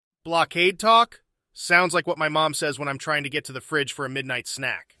Blockade talk? Sounds like what my mom says when I'm trying to get to the fridge for a midnight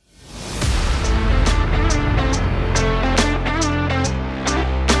snack.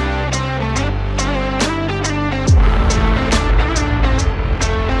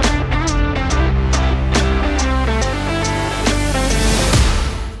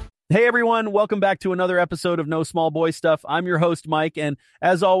 Hey everyone, welcome back to another episode of No Small Boy Stuff. I'm your host, Mike, and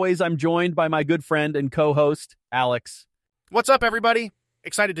as always, I'm joined by my good friend and co-host, Alex. What's up, everybody?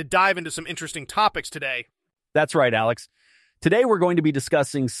 Excited to dive into some interesting topics today. That's right, Alex. Today we're going to be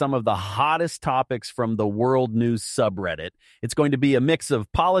discussing some of the hottest topics from the World News subreddit. It's going to be a mix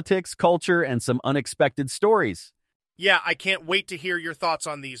of politics, culture, and some unexpected stories. Yeah, I can't wait to hear your thoughts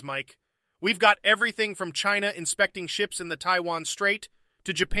on these, Mike. We've got everything from China inspecting ships in the Taiwan Strait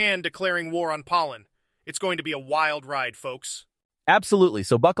to Japan declaring war on pollen. It's going to be a wild ride, folks. Absolutely,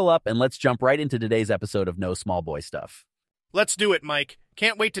 so buckle up and let's jump right into today's episode of No Small Boy Stuff. Let's do it, Mike.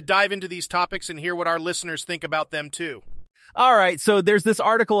 Can't wait to dive into these topics and hear what our listeners think about them, too. All right, so there's this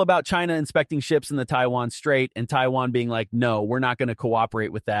article about China inspecting ships in the Taiwan Strait and Taiwan being like, no, we're not going to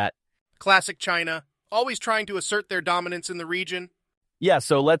cooperate with that. Classic China, always trying to assert their dominance in the region. Yeah,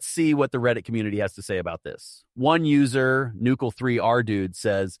 so let's see what the Reddit community has to say about this. One user, Nukel3rdude,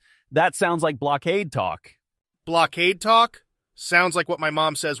 says, that sounds like blockade talk. Blockade talk? Sounds like what my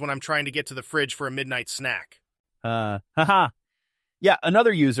mom says when I'm trying to get to the fridge for a midnight snack. Haha. Yeah,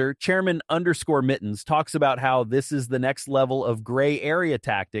 another user, Chairman_Mittens, talks about how this is the next level of gray area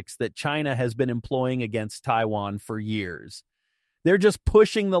tactics that China has been employing against Taiwan for years. They're just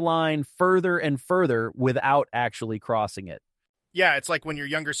pushing the line further and further without actually crossing it. Yeah, it's like when your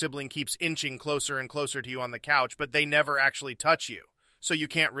younger sibling keeps inching closer and closer to you on the couch, but they never actually touch you, so you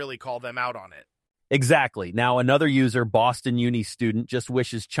can't really call them out on it. Exactly. Now, another user, Boston Uni student, just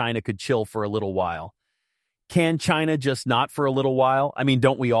wishes China could chill for a little while. Can China just not for a little while? I mean,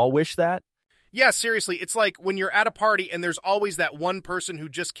 don't we all wish that? Yeah, seriously, it's like when you're at a party and there's always that one person who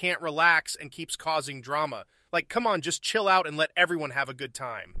just can't relax and keeps causing drama. Like, come on, just chill out and let everyone have a good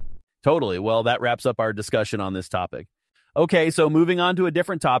time. Totally. Well, that wraps up our discussion on this topic. Okay, so moving on to a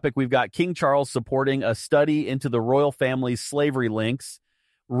different topic, we've got King Charles supporting a study into the royal family's slavery links.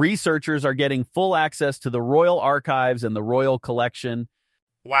 Researchers are getting full access to the royal archives and the royal collection.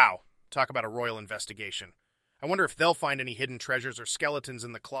 Wow, talk about a royal investigation. I wonder if they'll find any hidden treasures or skeletons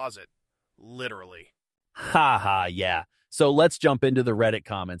in the closet. Literally. Ha, yeah. So let's jump into the Reddit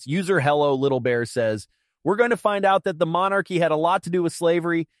comments. User Hello Little Bear says, we're going to find out that the monarchy had a lot to do with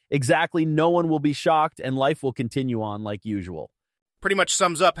slavery. Exactly, no one will be shocked, and life will continue on like usual. Pretty much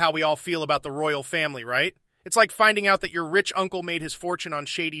sums up how we all feel about the royal family, right? It's like finding out that your rich uncle made his fortune on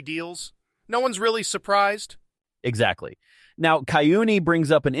shady deals. No one's really surprised. Exactly. Now, Kayuni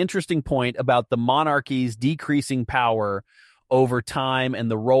brings up an interesting point about the monarchy's decreasing power over time and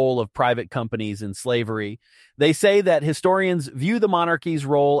the role of private companies in slavery. They say that historians view the monarchy's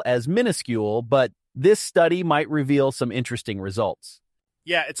role as minuscule, but this study might reveal some interesting results.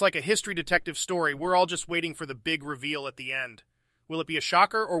 Yeah, it's like a history detective story. We're all just waiting for the big reveal at the end. Will it be a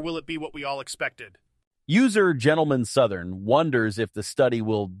shocker, or will it be what we all expected? User Gentleman Southern wonders if the study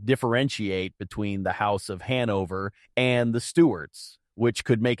will differentiate between the House of Hanover and the Stuarts, which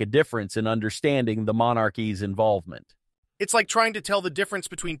could make a difference in understanding the monarchy's involvement. It's like trying to tell the difference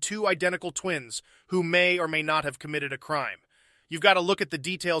between two identical twins who may or may not have committed a crime. You've got to look at the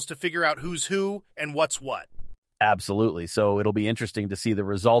details to figure out who's who and what's what. Absolutely. So it'll be interesting to see the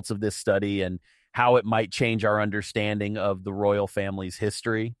results of this study and how it might change our understanding of the royal family's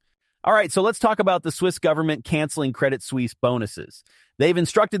history. All right, so let's talk about the Swiss government canceling Credit Suisse bonuses. They've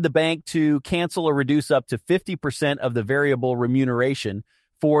instructed the bank to cancel or reduce up to 50% of the variable remuneration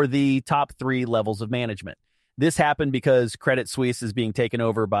for the top 3 levels of management. This happened because Credit Suisse is being taken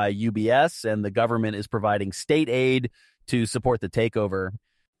over by UBS, and the government is providing state aid to support the takeover.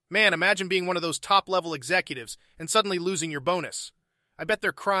 Man, imagine being one of those top-level executives and suddenly losing your bonus. I bet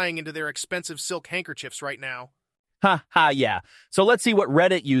they're crying into their expensive silk handkerchiefs right now. Yeah. So let's see what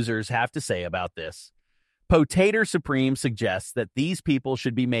Reddit users have to say about this. Potato Supreme suggests that these people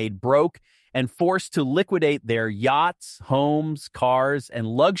should be made broke and forced to liquidate their yachts, homes, cars, and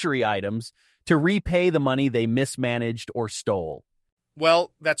luxury items to repay the money they mismanaged or stole.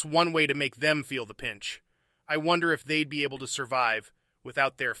 Well, that's one way to make them feel the pinch. I wonder if they'd be able to survive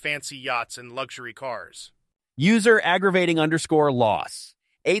without their fancy yachts and luxury cars. User aggravating_loss.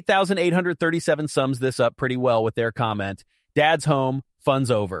 8,837 sums this up pretty well with their comment. Dad's home, fun's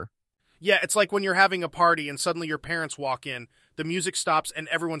over. Yeah, it's like when you're having a party and suddenly your parents walk in, the music stops, and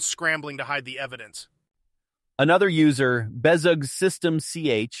everyone's scrambling to hide the evidence. Another user, Bezug System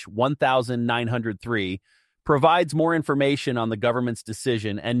CH 1903, provides more information on the government's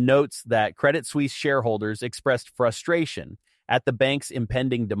decision and notes that Credit Suisse shareholders expressed frustration at the bank's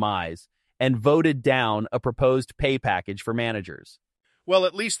impending demise and voted down a proposed pay package for managers. Well,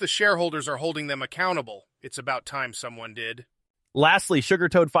 at least the shareholders are holding them accountable. It's about time someone did. Lastly,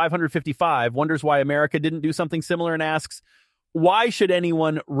 SugarToad555 wonders why America didn't do something similar and asks, why should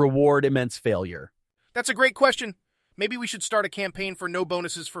anyone reward immense failure? That's a great question. Maybe we should start a campaign for no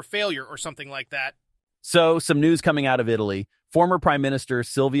bonuses for failure or something like that. So, some news coming out of Italy. Former Prime Minister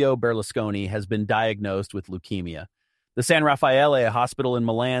Silvio Berlusconi has been diagnosed with leukemia. The San Raffaele hospital in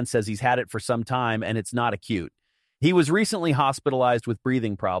Milan says he's had it for some time and it's not acute. He was recently hospitalized with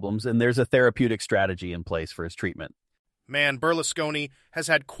breathing problems, and there's a therapeutic strategy in place for his treatment. Man, Berlusconi has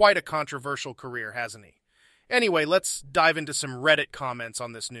had quite a controversial career, hasn't he? Anyway, let's dive into some Reddit comments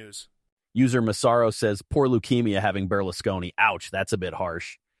on this news. User Massaro says, poor leukemia having Berlusconi. Ouch, that's a bit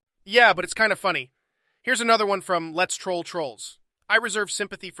harsh. Yeah, but it's kind of funny. Here's another one from Let's Troll Trolls. I reserve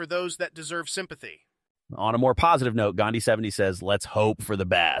sympathy for those that deserve sympathy. On a more positive note, Gandhi70 says, let's hope for the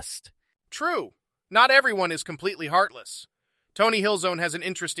best. True. Not everyone is completely heartless. Tony Hillzone has an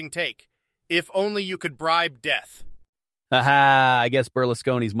interesting take. If only you could bribe death. Haha, I guess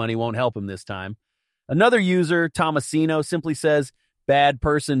Berlusconi's money won't help him this time. Another user, Tomasino, simply says, bad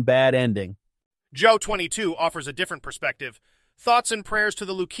person, bad ending. Joe22 offers a different perspective. Thoughts and prayers to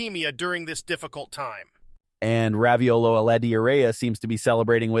the leukemia during this difficult time. And Raviolo Alediarea seems to be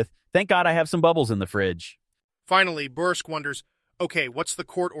celebrating with, thank God I have some bubbles in the fridge. Finally, Bursk wonders, okay, what's the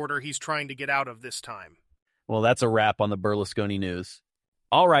court order he's trying to get out of this time? Well, that's a wrap on the Berlusconi news.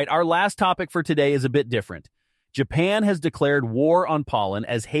 All right, our last topic for today is a bit different. Japan has declared war on pollen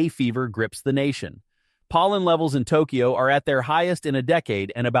as hay fever grips the nation. Pollen levels in Tokyo are at their highest in a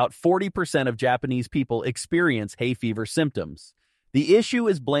decade, and about 40% of Japanese people experience hay fever symptoms. The issue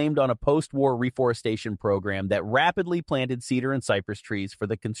is blamed on a post-war reforestation program that rapidly planted cedar and cypress trees for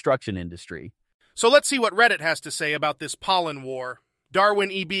the construction industry. So let's see what Reddit has to say about this pollen war. Darwin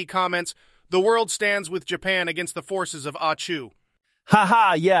EB comments, the world stands with Japan against the forces of Achu.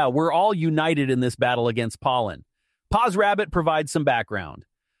 Haha, yeah, we're all united in this battle against pollen. Paz Rabbit provides some background.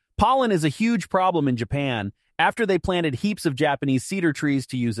 Pollen is a huge problem in Japan. After they planted heaps of Japanese cedar trees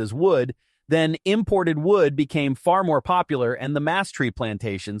to use as wood, then imported wood became far more popular and the mass tree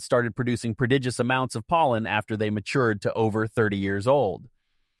plantations started producing prodigious amounts of pollen after they matured to over 30 years old.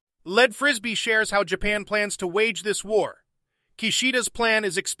 Lead Frisbee shares how Japan plans to wage this war. Kishida's plan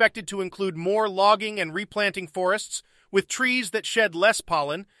is expected to include more logging and replanting forests with trees that shed less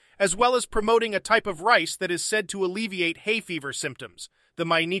pollen, as well as promoting a type of rice that is said to alleviate hay fever symptoms, the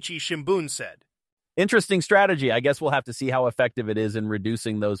Mainichi Shimbun said. Interesting strategy. I guess we'll have to see how effective it is in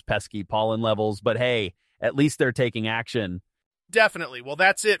reducing those pesky pollen levels, but hey, at least they're taking action. Definitely. Well,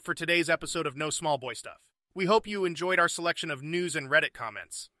 that's it for today's episode of No Small Boy Stuff. We hope you enjoyed our selection of news and Reddit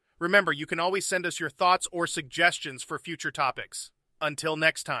comments. Remember, you can always send us your thoughts or suggestions for future topics. Until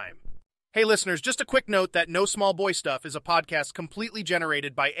next time. Hey listeners, just a quick note that No Small Boy Stuff is a podcast completely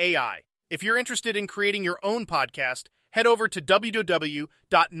generated by AI. If you're interested in creating your own podcast, head over to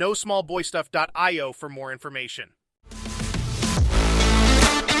www.nosmallboystuff.io for more information.